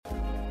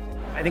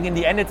I think in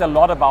the end it's a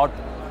lot about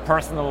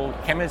personal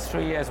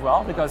chemistry as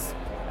well, because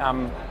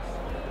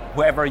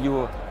whoever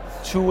you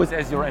choose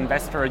as your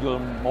investor, you'll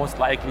most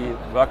likely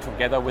work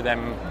together with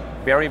them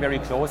very, very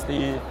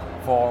closely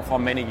for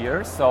many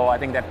years. So I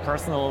think that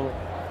personal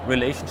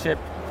relationship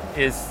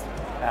is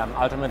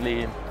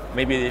ultimately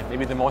maybe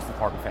the most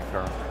important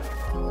factor.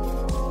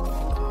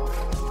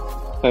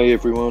 Hey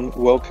everyone,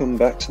 welcome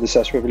back to the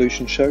SaaS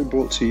Revolution show,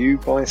 brought to you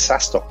by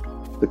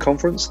SaaStock, the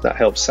conference that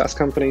helps SaaS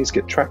companies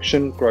get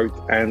traction,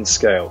 growth and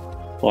scale.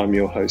 I'm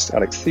your host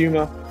Alex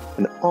Thumer,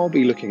 and I'll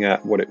be looking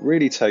at what it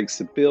really takes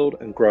to build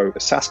and grow a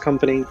SaaS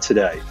company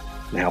today,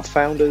 and how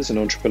founders and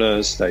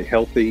entrepreneurs stay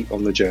healthy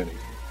on the journey.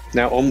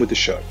 Now on with the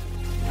show.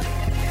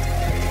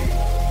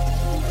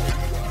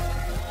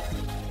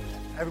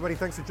 Everybody,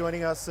 thanks for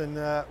joining us, and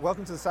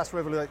welcome to the SaaS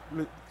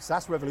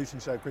Revolution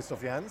show,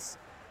 Christoph, Janz.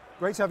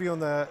 Great to have you on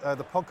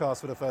the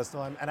podcast for the first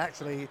time, and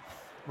actually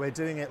we're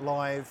doing it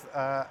live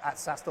at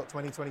SaaStock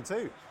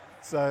 2022.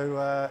 So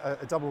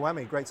a double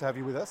whammy, great to have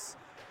you with us.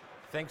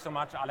 Thanks so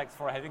much, Alex,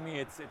 for having me.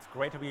 It's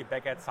great to be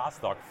back at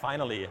SaaStock,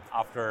 finally,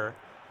 after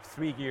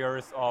 3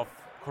 years of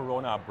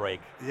Corona break.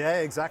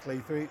 Yeah,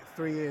 exactly,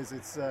 three years,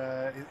 it's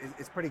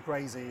pretty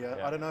crazy.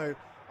 Yeah. I don't know,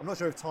 I'm not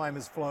sure if time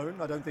has flown,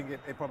 I don't think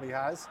it probably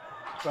has,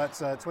 but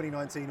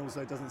 2019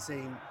 also doesn't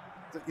seem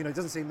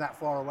that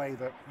far away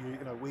that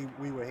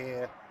we were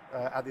here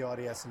at the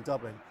RDS in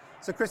Dublin.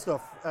 So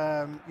Christoph,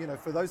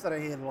 for those that are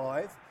here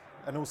live,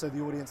 and also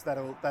the audience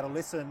that'll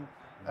listen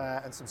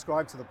and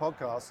subscribe to the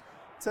podcast,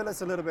 tell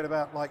us a little bit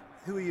about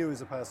who are you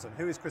as a person?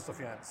 Who is Christoph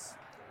Janz?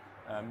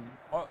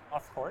 Well,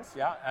 of course,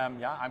 yeah. I'm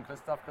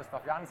Christoph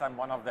Janz. I'm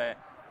one of the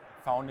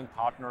founding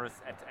partners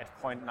at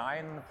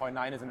Point9.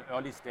 Point9 is an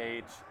early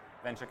stage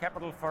venture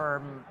capital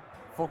firm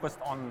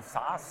focused on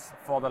SaaS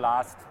for the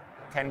last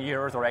 10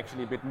 years, or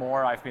actually a bit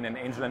more. I've been an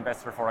angel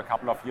investor for a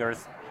couple of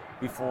years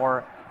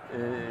before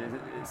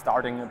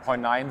starting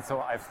Point9, so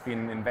I've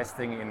been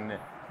investing in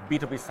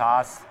B2B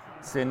SaaS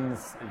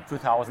since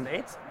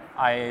 2008.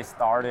 I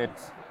started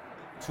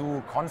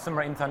 2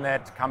 consumer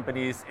internet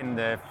companies in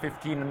the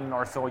 15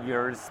 or so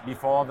years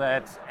before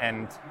that,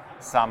 and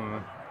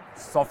some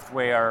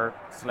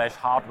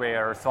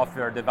software/hardware,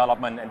 software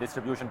development and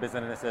distribution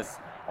businesses,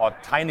 or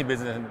tiny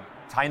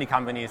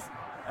companies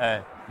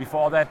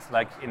before that,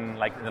 in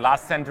the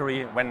last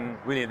century, when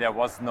really there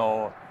was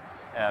no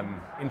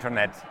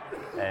internet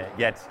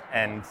yet.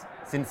 And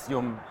since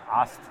you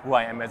asked who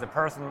I am as a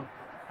person,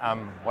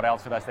 what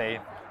else should I say?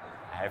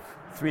 I have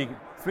three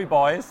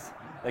boys.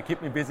 They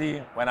keep me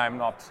busy when I'm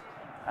not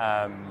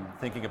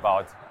thinking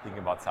about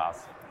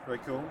SaaS. Very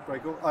cool.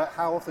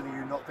 How often are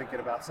you not thinking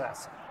about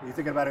SaaS? Are you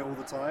thinking about it all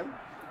the time?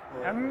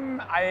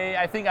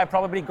 I think I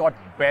probably got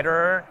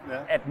better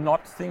at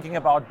not thinking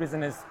about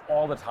business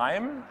all the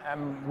time,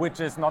 which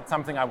is not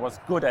something I was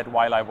good at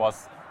while I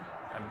was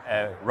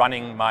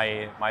running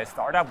my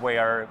startup,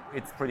 where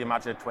it's pretty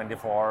much a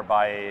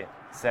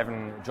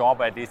 24/7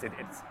 job. At least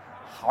it's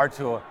hard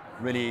to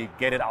really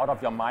get it out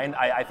of your mind.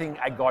 I think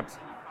I got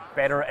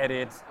better at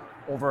it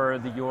over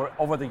the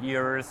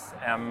years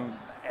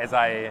as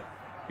I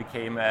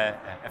became a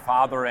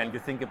father, and you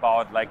think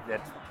about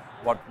that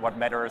what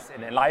matters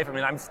in life. I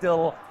mean, I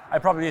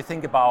probably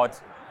think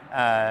about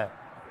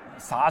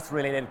SaaS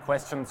related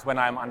questions when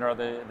I'm under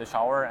the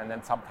shower, and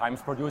then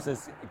sometimes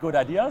produces good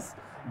ideas.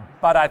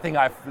 But I think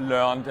I've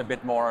learned a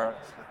bit more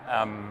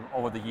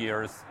over the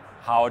years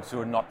how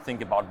to not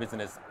think about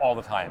business all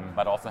the time,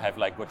 but also have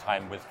good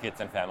time with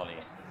kids and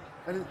family.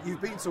 And you've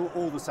been to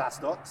all the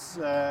SaaStocks.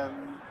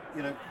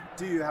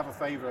 Do you have a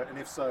favorite? And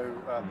if so,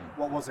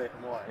 what was it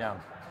and why? Yeah,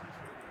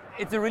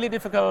 it's a really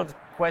difficult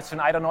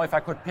question. I don't know if I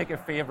could pick a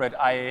favorite.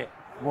 I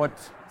would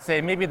say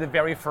maybe the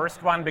very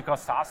first one,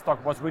 because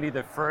SaaStock was really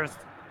the first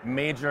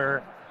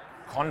major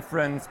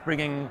conference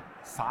bringing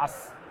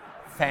SaaS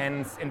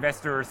fans,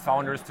 investors,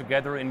 founders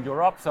together in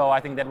Europe. So I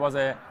think that was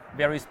a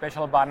very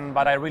special button,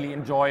 but I really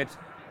enjoyed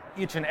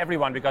each and every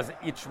one, because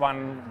each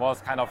one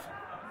was kind of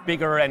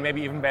bigger and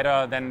maybe even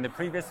better than the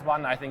previous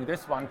one. I think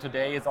this one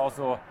today is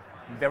also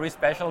very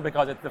special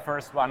because it's the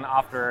first one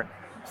after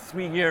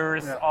 3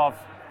 years of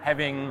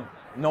having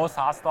no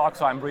SaaStock.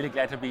 So I'm really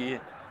glad to be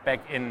back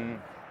in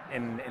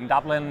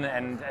Dublin,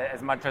 and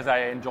as much as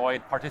I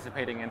enjoyed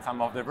participating in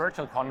some of the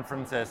virtual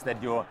conferences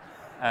that you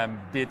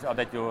did, or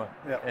that you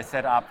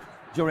set up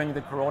during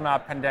the Corona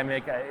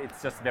pandemic,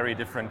 it's just very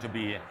different to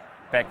be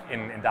back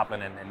in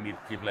Dublin and meet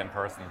people in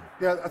person.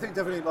 Yeah, I think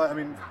definitely.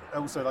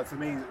 Also for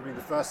me,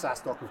 the first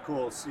SaaStock, of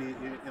course,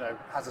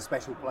 has a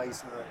special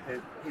place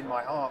in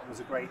my heart. It was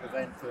a great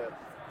event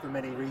for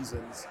many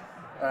reasons.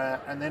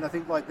 And then I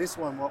think this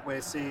one, what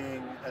we're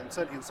seeing, and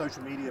certainly in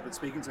social media, but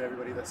speaking to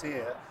everybody that's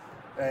here,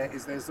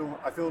 is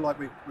I feel like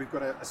we've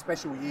got a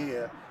special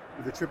year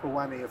with the triple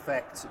whammy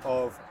effect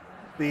of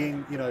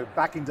being,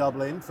 back in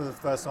Dublin for the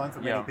first time for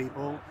many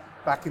people,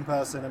 back in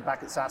person and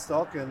back at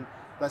SaaStock, and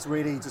that's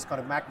really just kind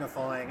of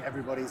magnifying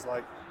everybody's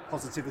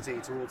positivity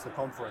towards the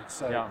conference.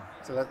 So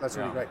that's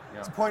really great.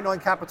 Yeah. So Point9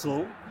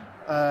 Capital,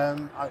 I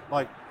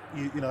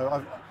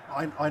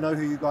know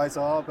who you guys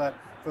are, but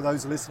for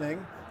those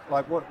listening,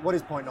 Like, what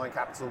is Point 9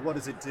 Capital? What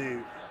does it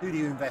do? Who do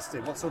you invest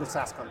in? What sort of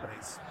SaaS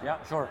companies? Yeah,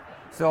 sure.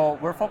 So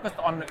we're focused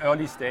on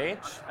early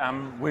stage,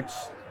 which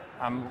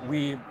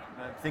we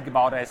think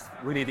about as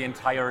really the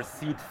entire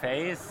seed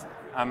phase.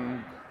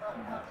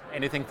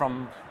 Anything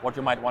from what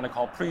you might want to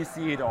call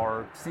pre-seed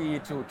or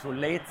seed to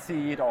late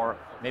seed, or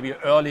maybe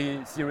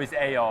early Series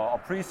A or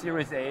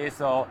pre-Series A.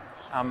 So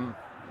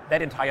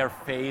that entire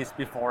phase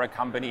before a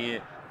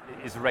company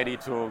is ready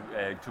to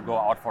go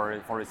out for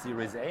a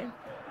Series A.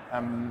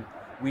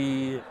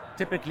 We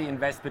typically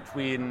invest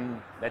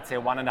between, let's say,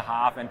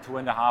 1.5 and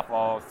 2.5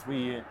 or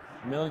 3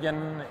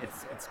 million.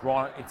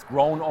 It's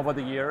grown over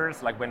the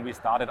years. Like when we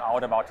started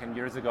out about 10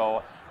 years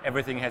ago,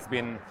 everything has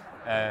been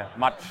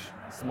much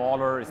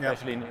smaller,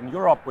 especially in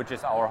Europe, which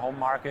is our home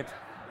market.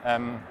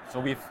 So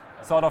we've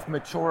sort of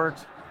matured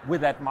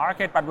with that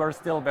market, but we're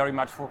still very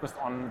much focused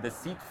on the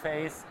seed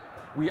phase.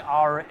 We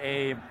are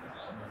a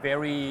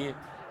very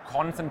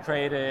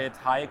concentrated,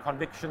 high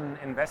conviction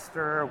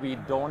investor. We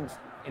don't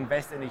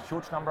invest in a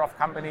huge number of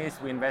companies.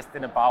 We invest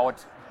in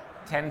about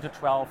 10 to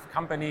 12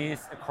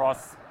 companies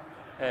across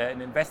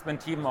an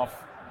investment team of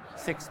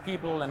 6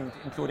 people, and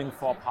including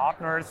 4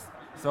 partners.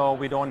 So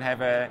we don't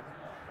have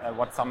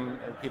what some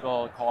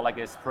people call like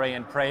a spray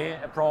and pray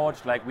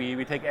approach. Like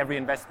we take every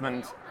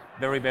investment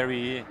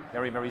very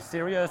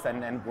serious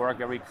and work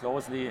very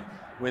closely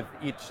with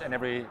each and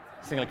every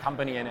single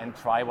company and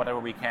try whatever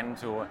we can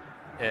to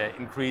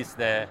increase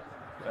the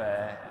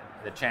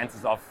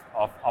chances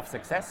of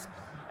success.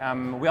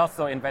 We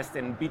also invest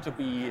in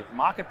B2B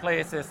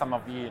marketplaces. Some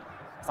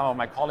of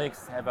my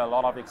colleagues have a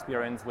lot of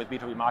experience with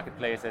B2B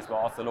marketplaces. We're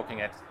also looking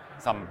at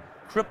some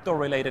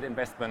crypto-related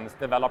investments,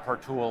 developer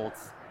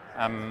tools,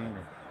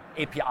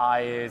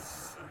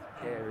 APIs,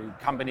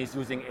 companies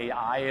using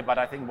AI. But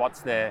I think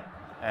what's the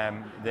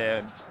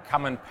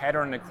common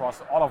pattern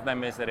across all of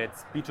them is that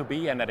it's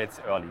B2B and that it's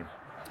early.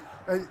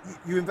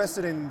 You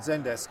invested in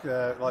Zendesk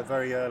like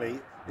very early.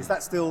 Is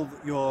that still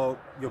your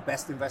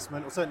best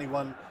investment, or certainly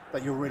one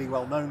that you're really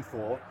well known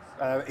for?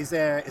 Is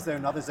there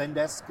another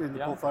Zendesk in the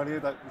portfolio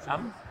that?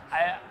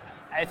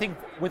 I think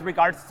with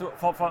regards to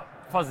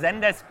for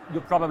Zendesk,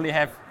 you probably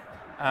have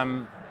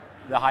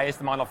the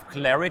highest amount of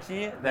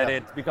clarity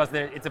that because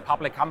it's a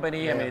public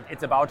company. I mean,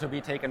 it's about to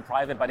be taken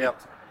private, but it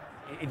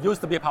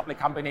used to be a public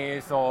company,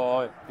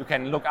 so you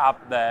can look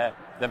up the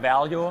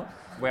value.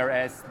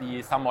 Whereas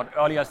the somewhat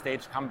earlier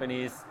stage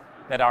companies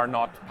that are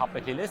not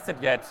publicly listed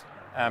yet,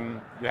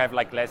 you have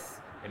like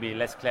maybe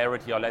less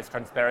clarity or less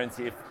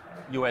transparency if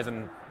you as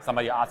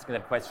somebody asking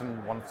that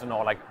question wants to know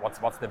like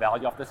what's the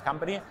value of this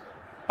company.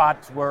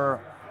 But we're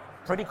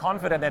pretty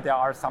confident that there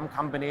are some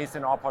companies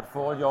in our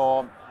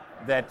portfolio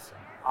that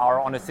are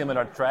on a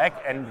similar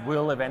track and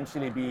will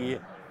eventually be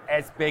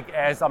as big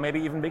as, or maybe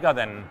even bigger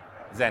than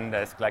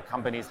Zendesk, like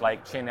companies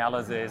like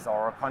Chainalysis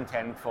or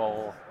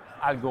Contentful,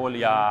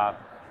 Algolia,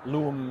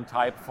 Loom,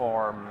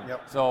 Typeform.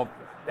 So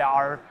there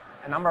are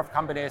a number of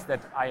companies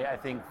that I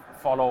think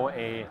follow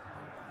a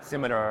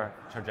similar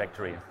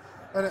trajectory.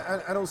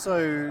 And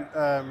also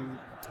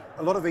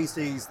a lot of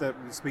VCs that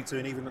we speak to,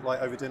 and even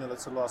like over dinner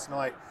last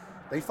night,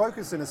 they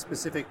focus in a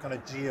specific kind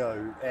of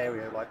geo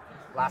area, like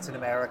Latin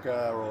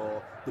America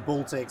or the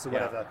Baltics or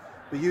whatever.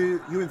 But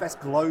you invest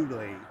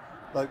globally.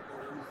 Like,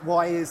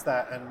 why is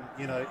that? And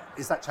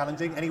is that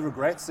challenging? Any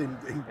regrets in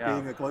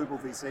being a global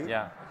VC?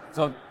 Yeah.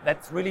 So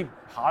that's really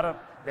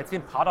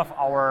been part of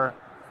our,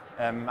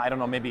 I don't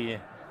know, maybe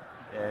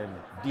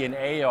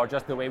DNA or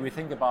just the way we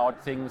think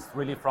about things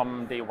really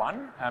from day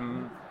one.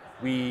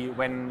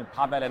 When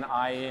Pavel and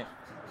I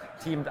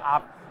teamed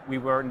up, we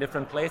were in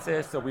different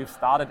places. So we've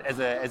started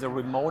as a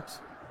remote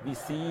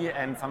VC,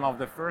 and some of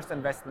the first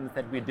investments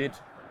that we did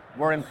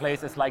were in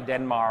places like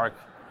Denmark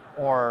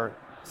or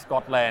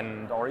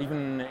Scotland or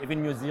even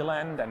New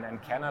Zealand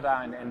and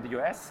Canada and the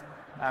US.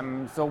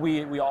 So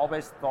we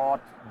always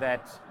thought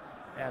that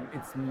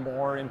it's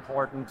more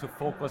important to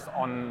focus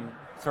on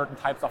certain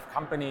types of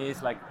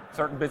companies, like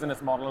certain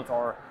business models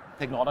or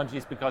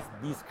technologies, because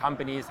these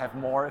companies have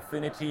more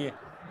affinity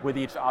with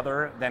each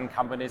other than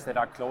companies that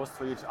are close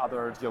to each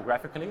other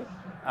geographically.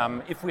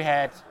 If we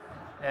had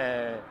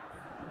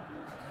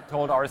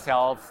told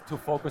ourselves to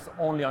focus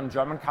only on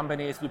German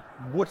companies, we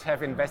would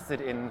have invested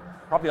in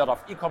probably a lot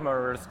of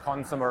e-commerce,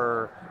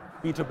 consumer,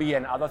 B2B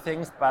and other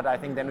things, but I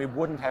think then we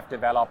wouldn't have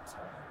developed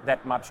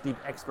that much deep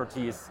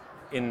expertise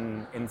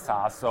in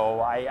SaaS.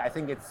 So I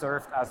think it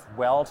served us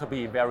well to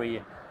be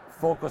very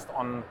focused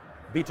on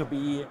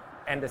B2B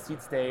and the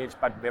seed stage,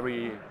 but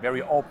very,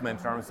 very open in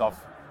terms of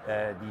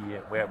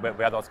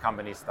where those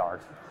companies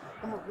start.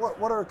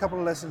 What are a couple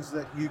of lessons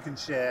that you can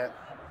share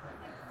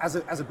as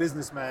a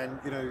businessman?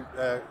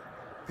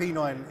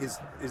 P9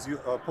 is your,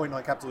 Point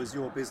 9 Capital is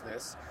your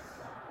business.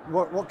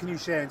 What can you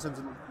share in terms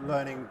of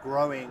learning,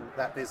 growing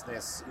that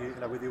business,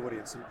 with the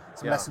audience?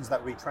 Some lessons that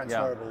will be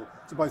transferable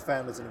to both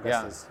founders and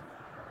investors.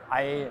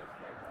 I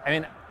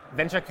mean,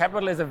 venture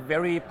capital is a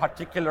very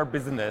particular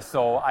business.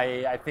 So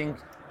I think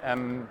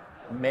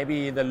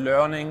maybe the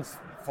learnings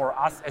for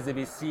us as a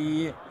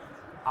VC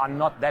are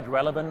not that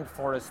relevant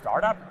for a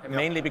startup,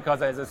 mainly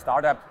because as a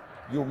startup,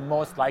 you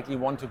most likely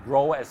want to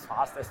grow as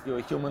fast as you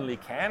humanly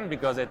can,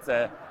 because it's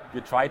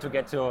you try to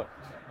get to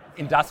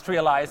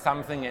industrialize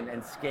something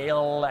and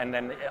scale, and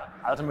then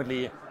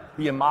ultimately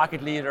be a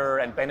market leader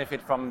and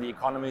benefit from the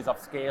economies of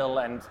scale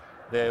and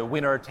the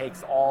winner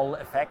takes all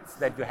effects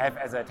that you have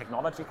as a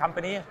technology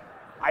company.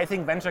 I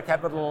think venture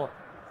capital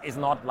is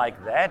not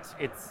like that.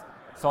 It's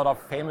sort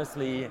of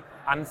famously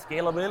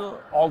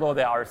unscalable, although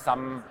there are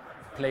some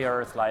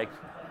players like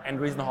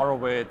Andreessen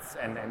Horowitz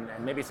and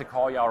maybe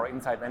Sequoia or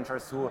Inside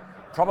Ventures who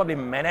probably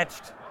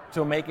managed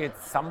to make it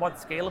somewhat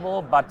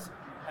scalable, but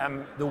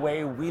the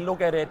way we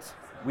look at it,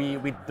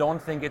 we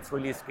don't think it's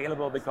really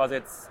scalable because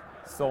it's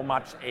so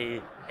much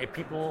a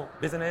people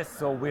business.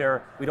 So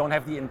we don't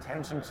have the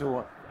intention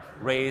to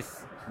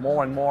raise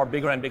more and more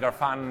bigger and bigger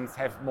funds,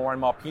 have more and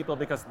more people,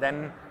 because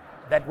then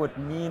that would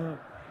mean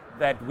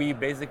that we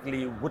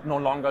basically would no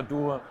longer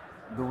do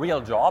the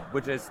real job,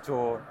 which is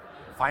to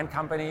find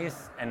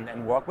companies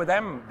and work with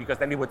them, because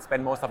then we would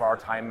spend most of our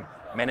time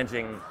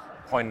managing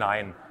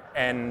Point9.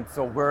 And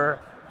so we're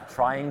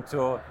trying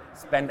to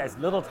spend as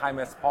little time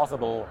as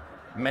possible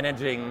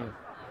managing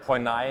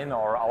Point9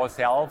 or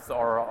ourselves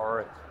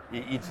or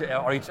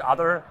each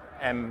other,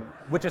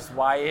 which is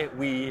why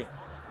we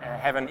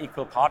have an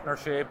equal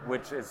partnership,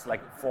 which is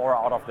like 4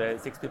 out of the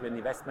 6 people in the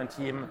investment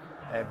team,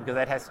 because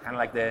that has kind of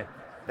like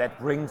that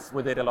brings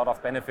with it a lot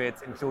of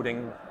benefits,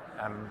 including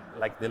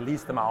like the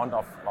least amount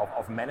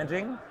of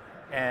managing.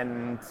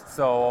 And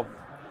so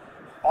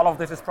all of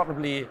this is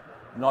probably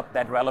not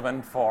that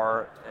relevant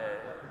for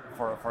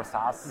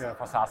SaaS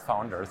for SaaS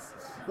founders.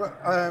 Well,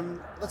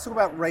 let's talk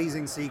about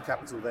raising seed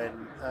capital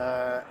then.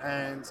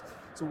 And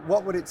so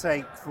what would it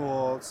take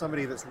for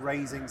somebody that's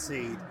raising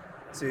seed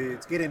to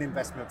get an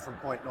investment from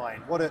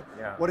Point9?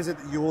 What is it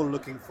that you're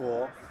looking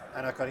for,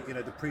 and are kind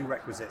of the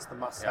prerequisites, the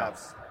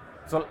must-haves?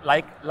 So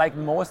like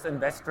most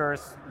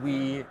investors,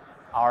 we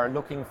are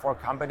looking for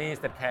companies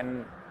that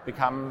can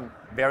become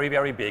very,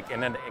 very big.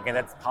 And then again,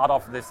 that's part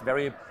of this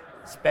very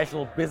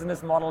special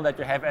business model that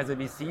you have as a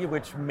VC,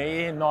 which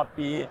may not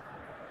be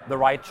the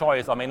right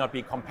choice or may not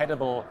be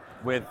compatible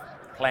with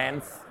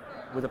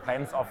the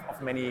plans of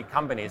many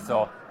companies.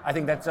 So I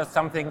think that's just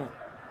something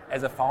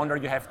as a founder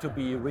you have to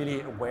be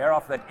really aware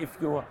of, that if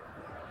you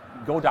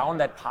go down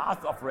that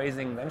path of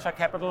raising venture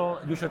capital,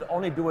 you should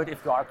only do it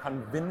if you are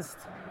convinced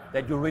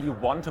that you really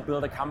want to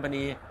build a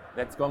company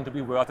that's going to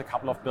be worth a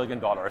couple of $1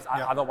 billion.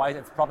 Yeah. Otherwise,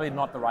 it's probably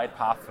not the right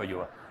path for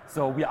you.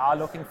 So we are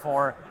looking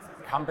for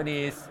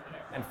companies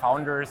and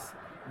founders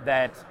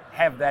that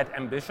have that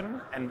ambition.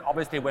 And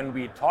obviously, when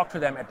we talk to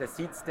them at the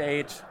seed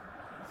stage,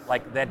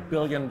 like that $1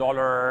 billion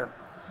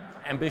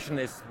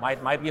ambition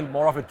might be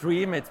more of a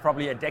dream. It's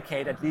probably a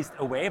decade at least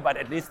away, but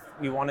at least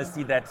we want to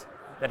see that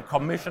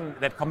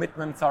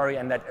commitment,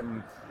 and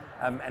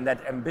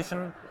that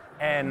ambition.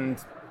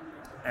 And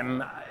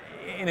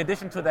in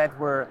addition to that,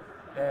 we're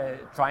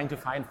trying to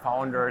find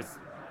founders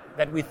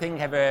that we think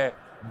have a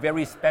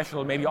very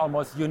special, maybe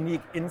almost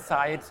unique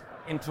insight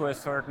into a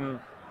certain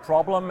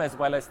problem, as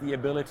well as the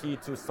ability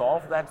to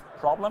solve that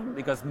problem,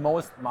 because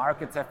most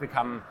markets have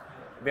become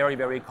very,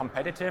 very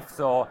competitive.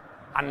 So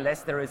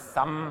unless there is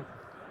some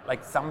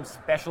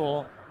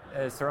special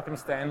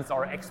circumstance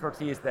or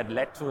expertise that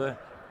led to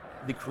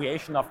the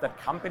creation of that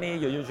company,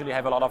 you usually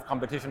have a lot of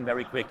competition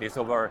very quickly.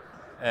 So we're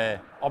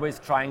always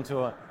trying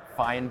to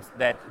find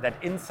that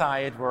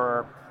insight.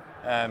 We're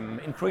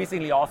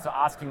increasingly also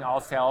asking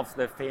ourselves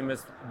the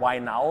famous why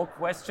now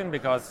question,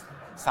 because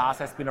SaaS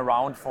has been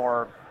around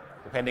for,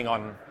 depending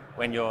on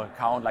when you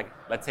count, like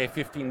let's say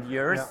 15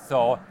 years. Yeah.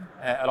 So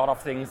a lot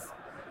of things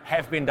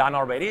have been done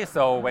already.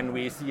 So when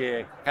we see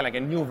a kind of like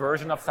a new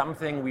version of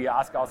something, we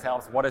ask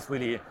ourselves what is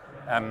really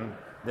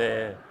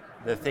the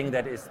thing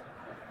that is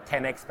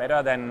 10x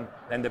better than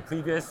the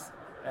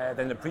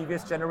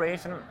previous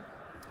generation.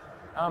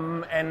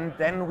 And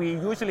then we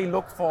usually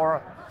look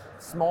for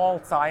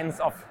small signs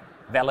of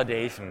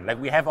validation. Like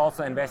we have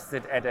also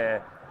invested at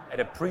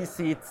a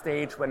pre-seed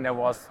stage when there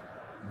was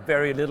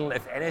very little,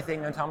 if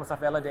anything, in terms of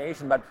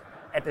validation. But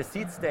at the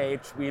seed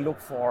stage, we look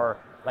for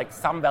like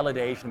some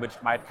validation, which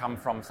might come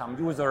from some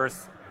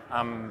users,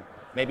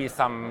 maybe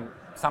some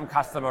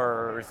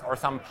customers or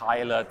some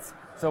pilots.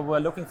 So we're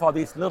looking for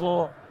these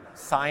little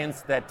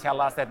signs that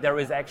tell us that there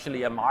is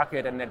actually a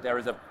market and that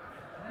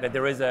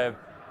there is a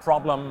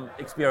problem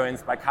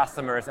experienced by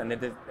customers, and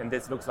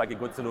this looks like a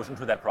good solution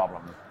to that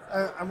problem.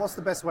 And what's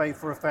the best way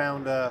for a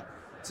founder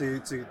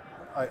to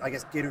I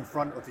guess get in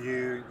front of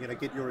you,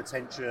 get your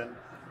attention,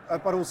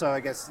 but also I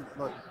guess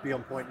like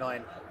beyond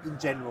Point9 in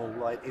general,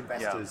 like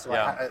investors,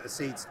 at the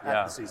seed stage.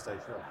 Yeah.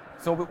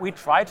 So we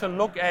try to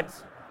look at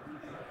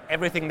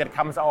everything that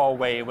comes our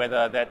way,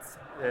 whether that's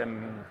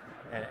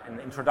an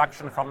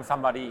introduction from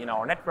somebody in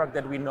our network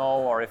that we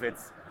know, or if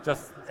it's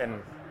just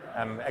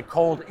a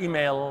cold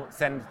email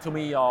sent to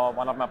me or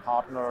one of my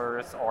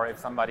partners, or if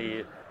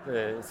somebody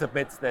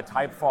submits the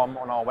type form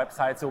on our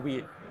website. So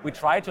we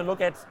try to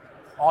look at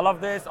all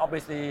of this.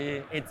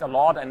 Obviously, it's a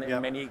lot, and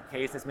in many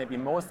cases, maybe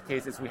most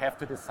cases, we have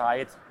to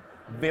decide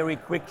very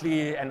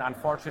quickly and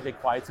unfortunately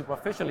quite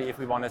superficially if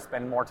we want to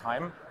spend more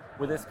time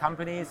with this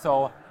company.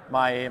 So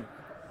my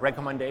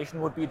recommendation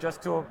would be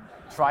just to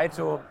try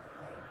to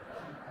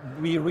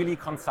be really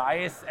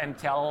concise and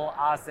tell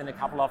us in a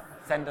couple of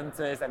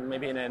sentences and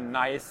maybe in a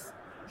nice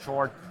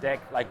short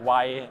deck like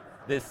why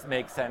this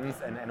makes sense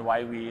and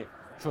why we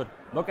should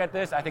look at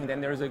this. I think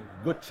then there's a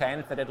good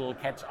chance that it'll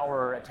catch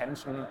our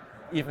attention,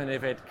 even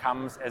if it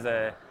comes as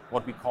a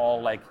what we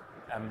call like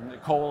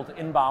cold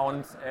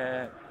inbound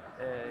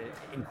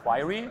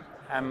inquiry.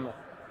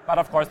 But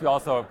of course we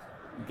also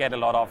get a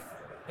lot of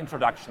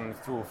introductions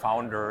to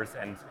founders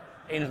and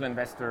angel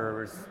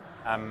investors.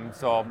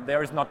 So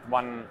there is not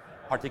one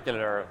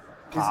particular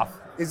path.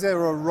 Is there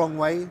a wrong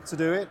way to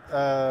do it?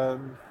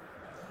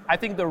 I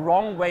think the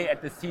wrong way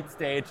at the seed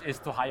stage is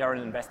to hire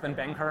an investment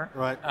banker.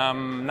 Right.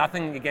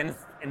 Nothing against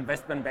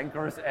investment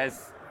bankers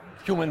as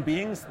human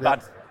beings,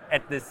 but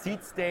at the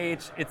seed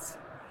stage, it's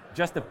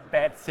just a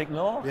bad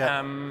signal.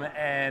 Yeah.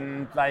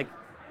 And like,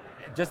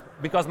 just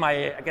because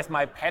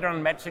my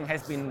pattern matching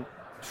has been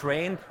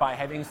trained by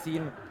having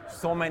seen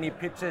so many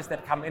pitches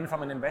that come in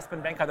from an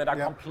investment banker that are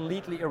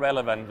completely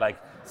irrelevant, like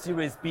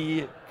Series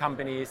B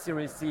companies,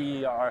 Series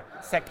C, or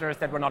sectors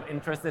that we're not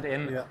interested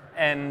in. Yeah.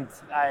 And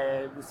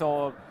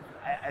so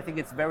I think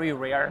it's very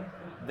rare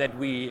that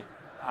we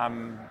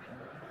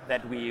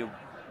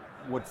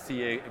would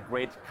see a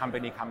great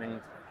company coming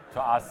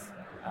to us,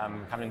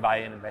 coming by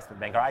an investment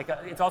banker.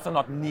 It's also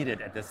not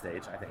needed at this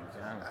stage, I think.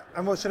 Yeah.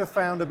 And what should a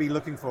founder be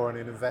looking for in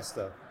an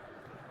investor?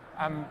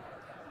 I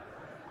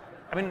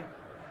mean,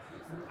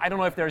 I don't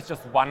know if there's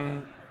just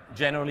one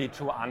generally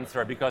true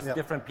answer, because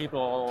different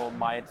people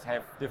might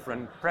have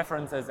different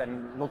preferences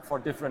and look for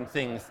different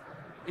things.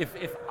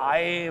 If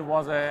I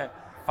was a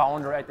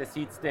founder at the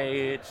seed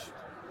stage,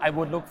 I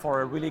would look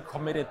for a really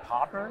committed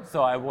partner.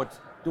 So I would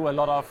do a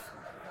lot of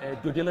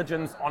due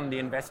diligence on the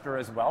investor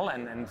as well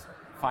and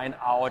find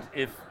out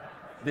if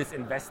this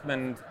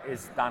investment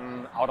is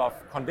done out of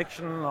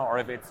conviction or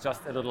if it's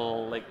just a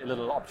little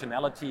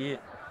optionality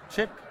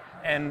chip.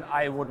 And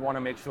I would want to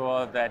make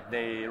sure that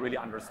they really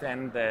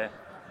understand the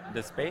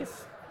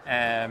space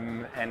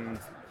and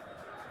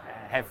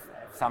have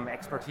some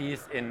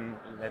expertise in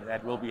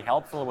that will be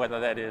helpful, whether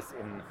that is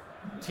in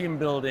team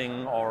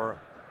building or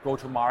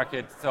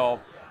go-to-market. So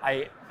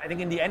I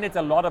think in the end it's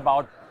a lot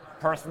about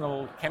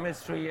personal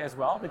chemistry as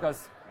well,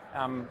 because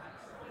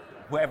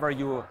whoever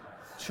you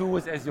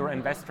choose as your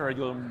investor,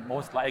 you'll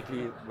most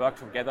likely work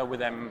together with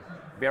them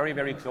very,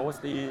 very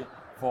closely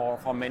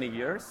for many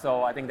years.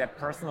 So I think that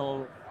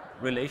personal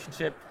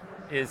relationship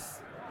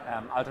is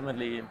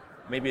ultimately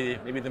maybe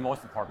the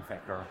most important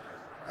factor.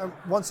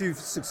 Once you've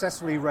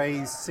successfully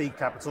raised seed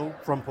capital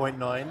from point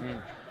 9,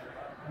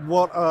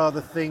 what are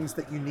the things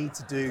that you need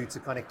to do to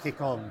kind of kick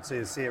on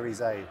to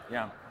Series A?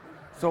 Yeah.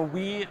 So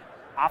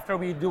after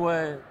we've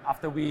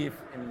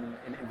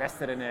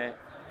invested in a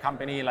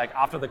company, like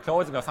after the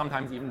closing or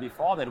sometimes even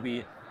before that,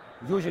 we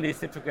usually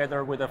sit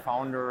together with the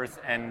founders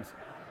and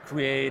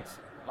create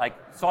like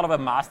sort of a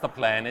master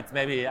plan. It's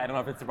maybe, I don't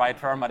know if it's the right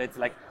term, but it's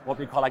like what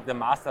we call like the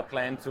master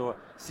plan to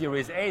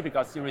Series A,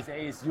 because Series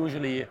A is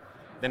usually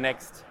the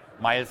next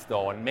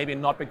milestone. Maybe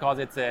not because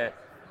it's the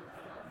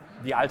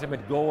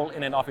ultimate goal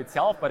in and of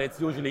itself, but it's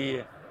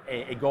usually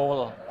a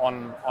goal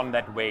on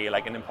that way,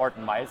 like an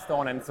important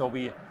milestone. And so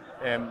we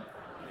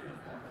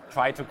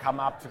try to come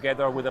up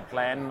together with a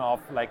plan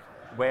of like,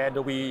 where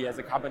do we as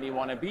a company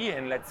want to be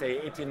in, let's say,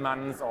 18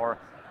 months or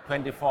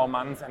 24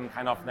 months, and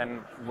kind of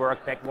then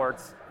work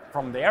backwards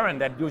from there. And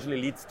that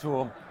usually leads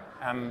to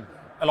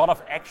a lot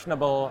of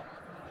actionable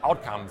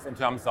outcomes in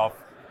terms of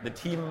the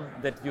team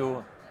that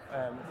you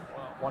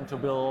want to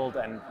build,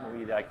 and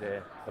maybe like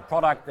the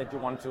product that you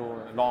want to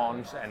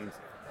launch, and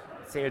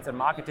sales and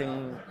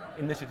marketing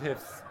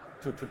initiatives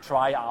to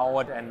try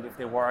out, and if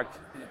they work,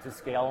 to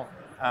scale.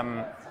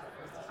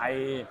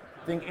 I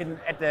think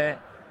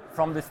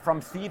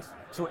from seed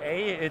to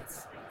A,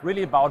 it's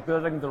really about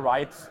building the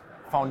right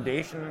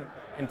foundation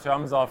in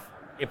terms of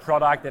a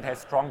product that has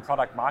strong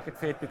product market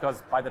fit,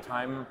 because by the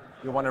time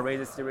you want to raise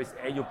a Series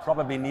A, you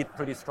probably need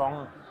pretty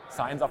strong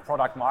signs of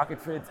product market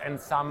fit and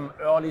some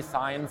early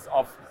signs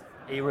of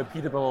a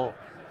repeatable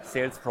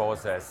sales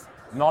process.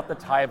 Not the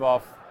type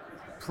of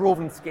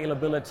proven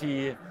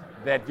scalability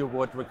that you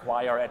would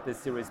require at the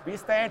Series B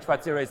stage,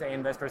 but Series A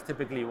investors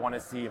typically want to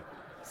see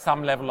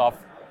some level of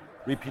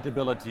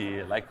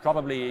repeatability. Like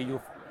probably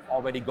you've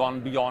already gone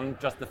beyond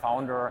just the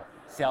founder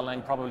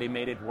selling, probably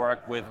made it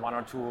work with one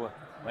or two,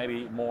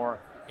 maybe more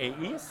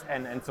AEs,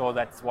 and so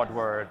that's what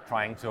we're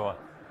trying to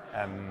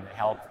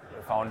help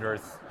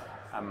founders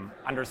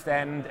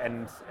understand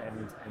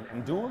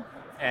and do.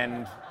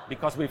 And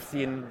because we've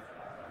seen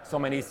so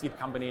many seed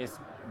companies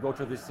go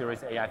to this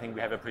Series A, I think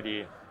we have a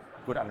pretty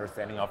good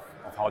understanding of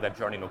how that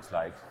journey looks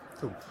like.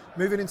 Cool.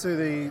 Moving into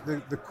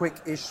the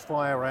quick-ish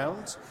fire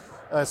round.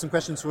 Some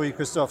questions for you,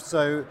 Christoph.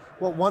 So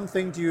what one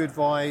thing do you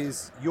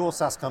advise your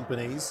SaaS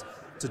companies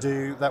to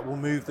do that will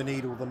move the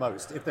needle the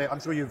most? I'm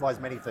sure you advise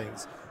many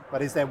things,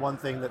 but is there one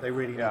thing that they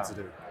really need to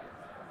do?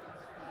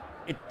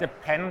 It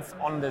depends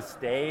on the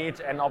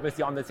stage and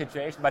obviously on the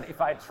situation, but if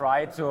I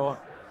try to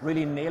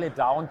really nail it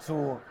down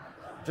to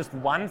just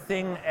one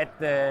thing at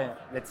the,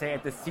 let's say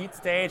at the seed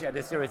stage, at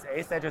the Series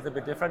A stage is a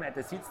bit different. At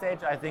the seed stage,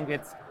 I think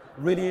it's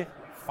really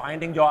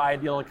finding your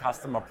ideal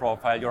customer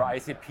profile, your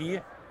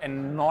ICP,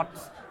 and not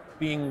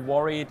being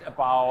worried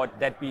about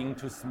that being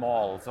too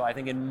small. So I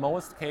think in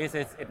most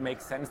cases, it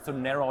makes sense to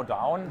narrow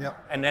down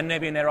and then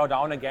maybe narrow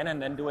down again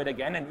and then do it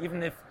again. And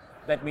even if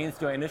that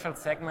means your initial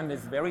segment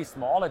is very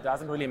small, it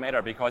doesn't really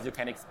matter because you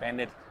can expand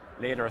it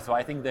later. So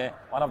I think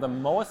one of the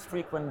most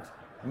frequent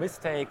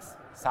mistakes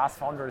SaaS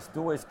founders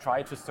do is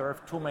try to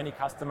serve too many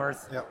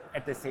customers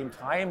at the same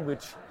time,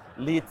 which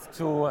leads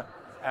to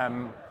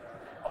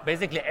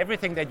basically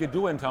everything that you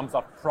do in terms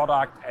of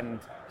product and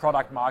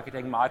product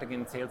marketing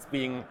and sales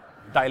being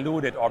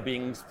diluted or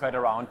being spread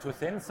around too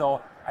thin.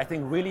 So I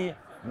think really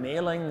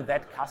nailing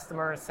that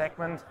customer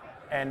segment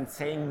and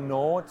saying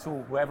no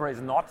to whoever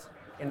is not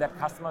in that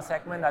customer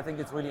segment, I think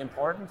it's really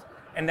important.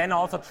 And then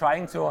also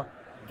trying to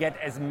get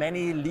as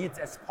many leads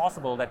as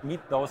possible that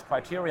meet those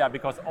criteria,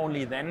 because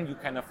only then you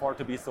can afford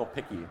to be so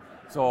picky.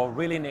 So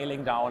really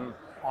nailing down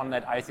on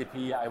that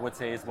ICP, I would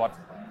say, is what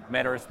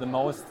matters the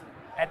most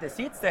at the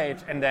seed stage.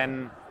 And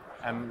then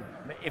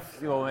if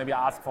you maybe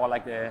ask for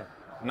like the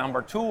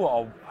number two,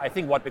 or I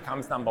think what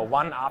becomes number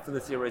one after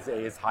the Series A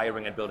is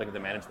hiring and building the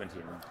management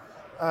team.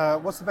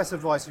 What's the best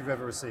advice you've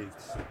ever received?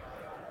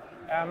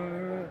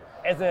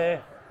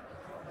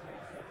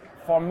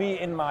 For me,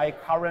 in my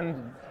current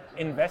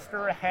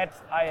investor hat,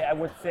 I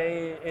would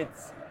say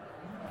it's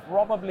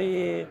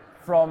probably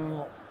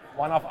from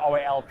one of our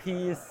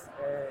LPs,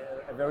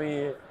 a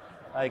very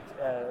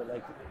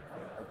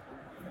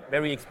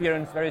very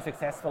experienced, very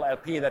successful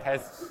LP that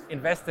has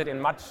invested in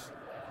much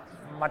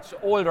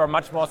older,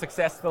 much more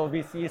successful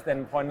VCs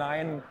than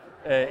Point9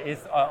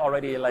 is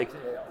already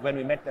when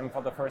we met them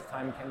for the first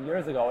time 10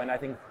 years ago. And I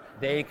think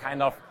they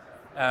kind of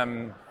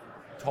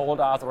told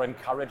us or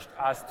encouraged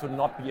us to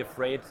not be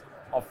afraid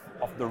of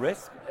the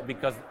risk,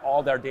 because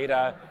all their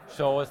data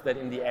shows that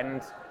in the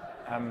end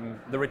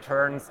the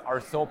returns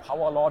are so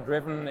power law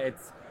driven.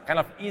 It's kind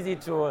of easy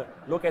to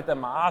look at the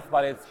math,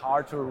 but it's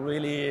hard to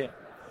really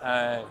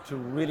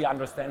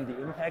understand the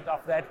impact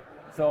of that.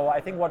 So I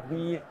think what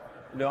we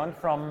learned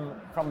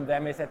from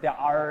them is that there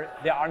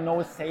are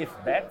no safe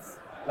bets.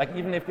 Like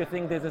even if you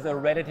think this is a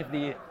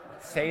relatively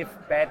safe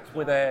bet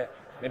with a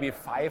maybe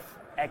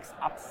 5x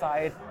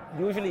upside,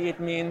 usually it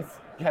means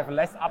you have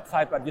less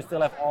upside, but you still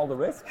have all the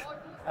risk.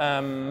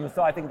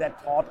 So I think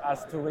that taught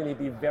us to really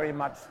be very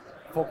much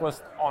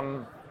focused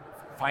on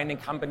finding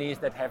companies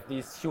that have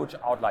these huge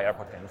outlier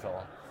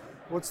potential.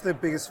 What's the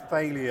biggest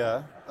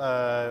failure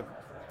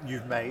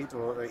you've made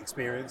or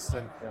experienced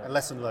and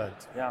lesson learned?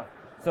 Yeah,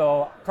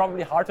 so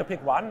probably hard to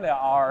pick one. There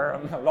are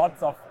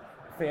lots of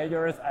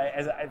failures.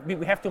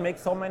 We have to make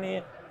so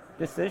many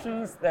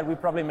decisions that we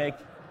probably make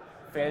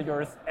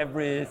failures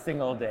every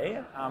single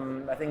day.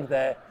 I think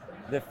the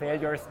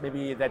failures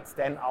maybe that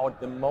stand out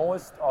the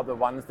most, or the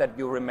ones that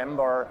you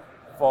remember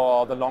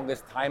for the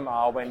longest time,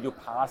 are when you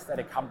passed at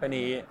a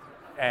company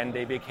and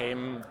they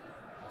became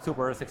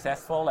super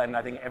successful. And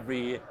I think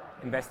every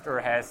investor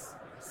has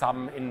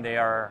some in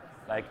their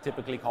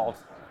typically called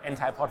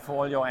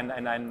anti-portfolio. And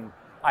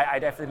I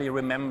definitely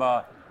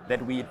remember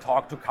that we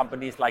talked to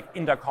companies like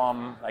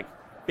Intercom, like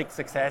big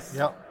success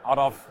out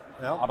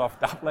of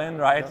Dublin,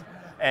 right?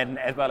 And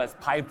as well as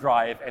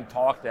Pipedrive and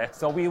TalkDesk.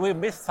 So we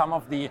missed some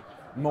of the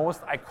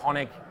most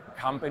iconic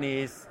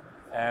companies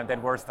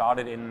that were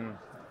started in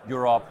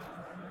Europe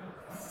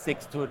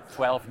 6 to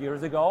 12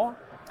 years ago.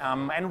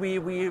 And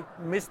we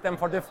missed them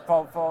for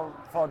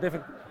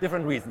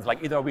different reasons.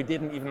 Like either we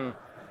didn't even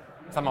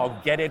somehow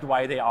get it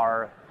why they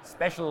are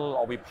special,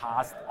 or we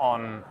passed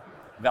on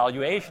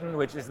valuation,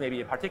 which is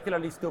maybe a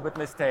particularly stupid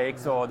mistake.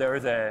 So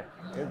there's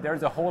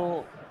a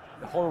whole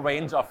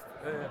range of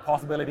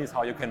possibilities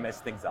how you can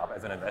mess things up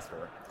as an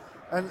investor.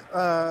 And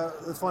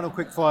the final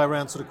quick fire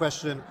round sort of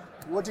question,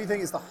 what do you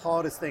think is the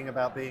hardest thing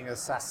about being a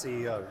SaaS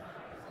CEO?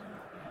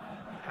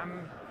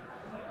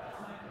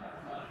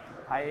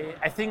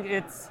 I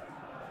think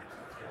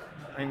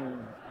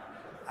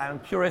I'm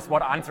curious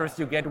what answers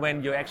you get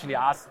when you actually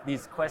ask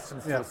these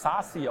questions to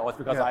SaaS CEOs,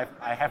 because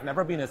I have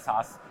never been a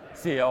SaaS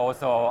CEO,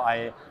 so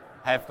I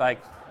have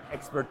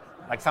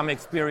some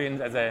experience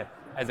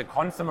as a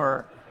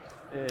consumer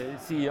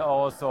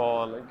CEO.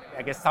 So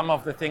I guess some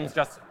of the things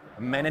just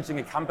managing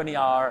a company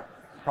are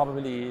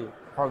probably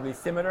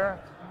similar,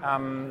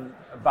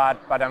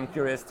 but I'm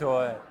curious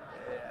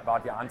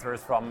about the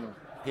answers from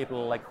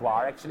people who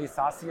are actually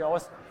SaaS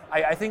CEOs.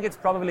 I think it's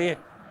probably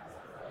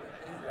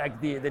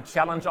the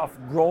challenge of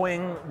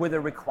growing with the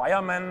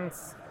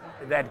requirements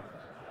that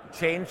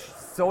change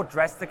so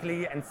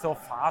drastically and so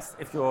fast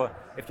if you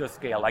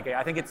scale.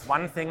 I think it's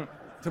one thing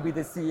to be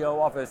the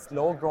CEO of a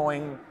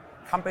slow-growing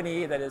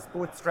company that is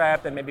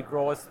bootstrapped and maybe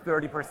grows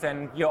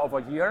 30% year over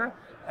year.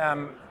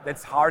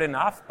 That's hard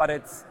enough, but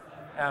it's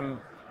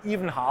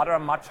even harder,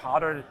 much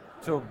harder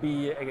to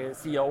be a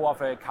CEO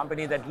of a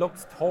company that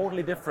looks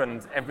totally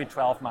different every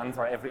 12 months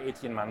or every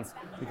 18 months,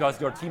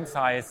 because your team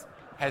size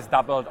has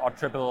doubled or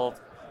tripled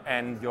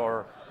and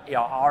your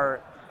ARR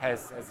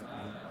has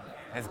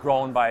has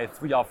grown by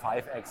 3 or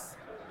 5x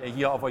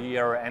year over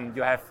year, and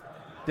you have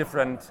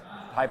different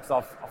types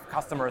of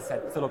customers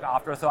to look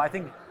after. So I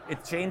think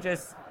it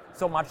changes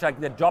so much, like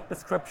the job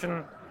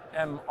description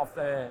of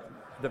the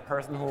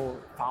person who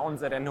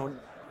founds it, and who,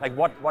 like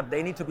what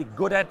they need to be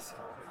good at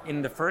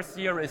in the first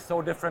year is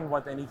so different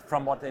what they need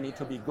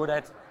to be good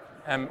at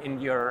in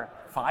year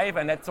 5,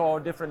 and that's so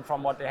different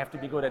from what they have to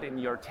be good at in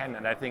year 10.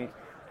 And I think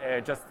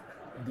just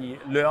the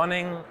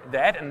learning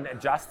that and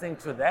adjusting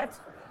to that,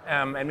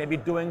 and maybe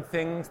doing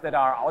things that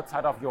are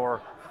outside of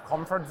your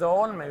comfort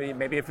zone.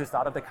 Maybe if you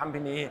started the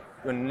company,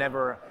 you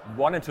never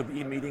wanted to be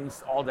in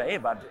meetings all day,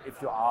 but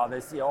if you are the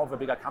CEO of a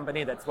bigger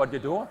company, that's what you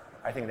do.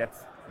 I think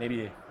that's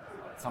maybe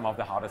some of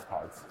the hardest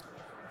parts.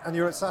 And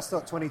you're at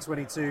SaaStock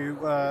 2022.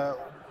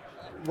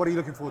 What are you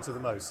looking forward to the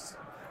most?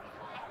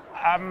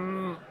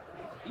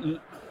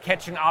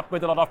 Catching up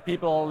with a lot of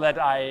people that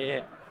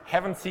I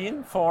haven't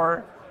seen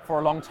for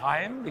a long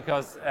time,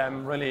 because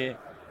really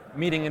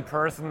meeting in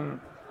person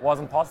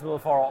wasn't possible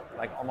for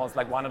almost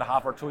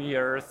 1.5 or 2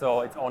 years.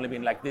 So it's only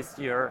been this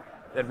year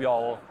that we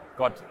all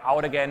got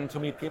out again to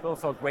meet people.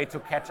 So great to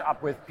catch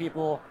up with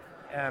people,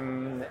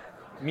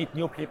 meet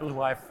new people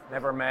who I've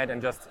never met,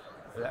 and just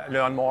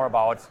learn more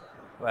about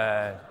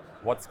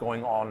what's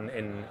going on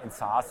in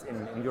SaaS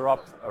in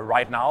Europe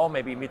right now.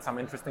 Maybe meet some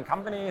interesting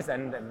companies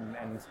and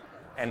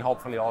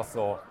hopefully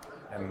also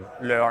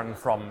learn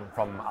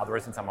from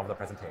others in some of the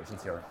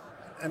presentations here.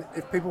 And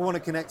if people want to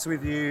connect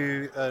with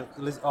you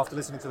after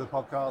listening to the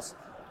podcast,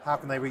 how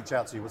can they reach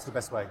out to you? What's the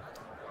best way?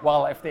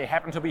 Well, if they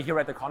happen to be here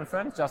at the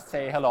conference, just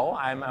say hello,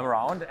 I'm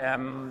around.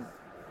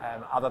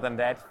 Other than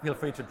that, feel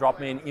free to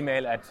drop me an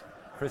email at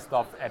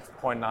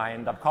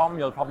christoph@point9.com.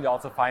 You'll probably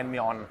also find me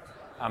on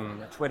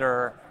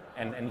Twitter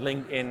and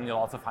LinkedIn. You'll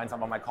also find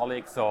some of my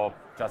colleagues, so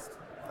just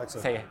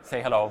say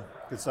hello.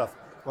 Good stuff.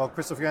 Well,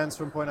 Christoph Janz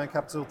from Point 9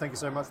 Capital, thank you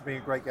so much for being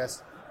a great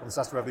guest on the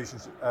SaaS Revolution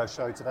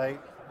show today.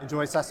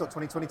 Enjoy SaaStock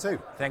 2022.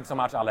 Thanks so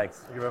much,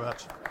 Alex. Thank you very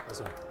much.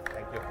 Awesome.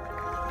 Thank you.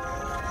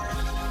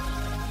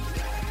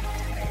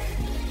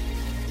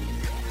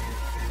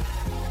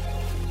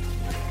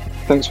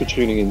 Thanks for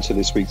tuning in to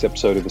this week's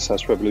episode of the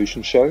SaaS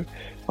Revolution show.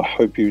 I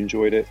hope you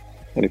enjoyed it.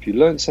 And if you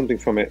learned something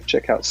from it,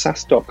 check out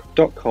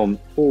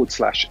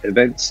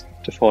saastock.com/events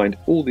to find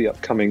all the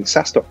upcoming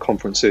SaaStock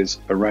conferences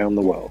around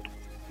the world.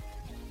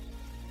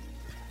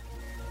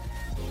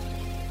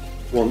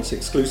 Want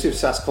exclusive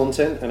SaaS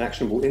content and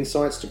actionable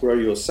insights to grow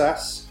your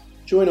SaaS?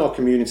 Join our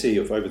community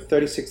of over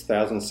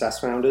 36,000 SaaS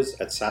founders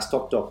at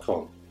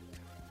saastock.com.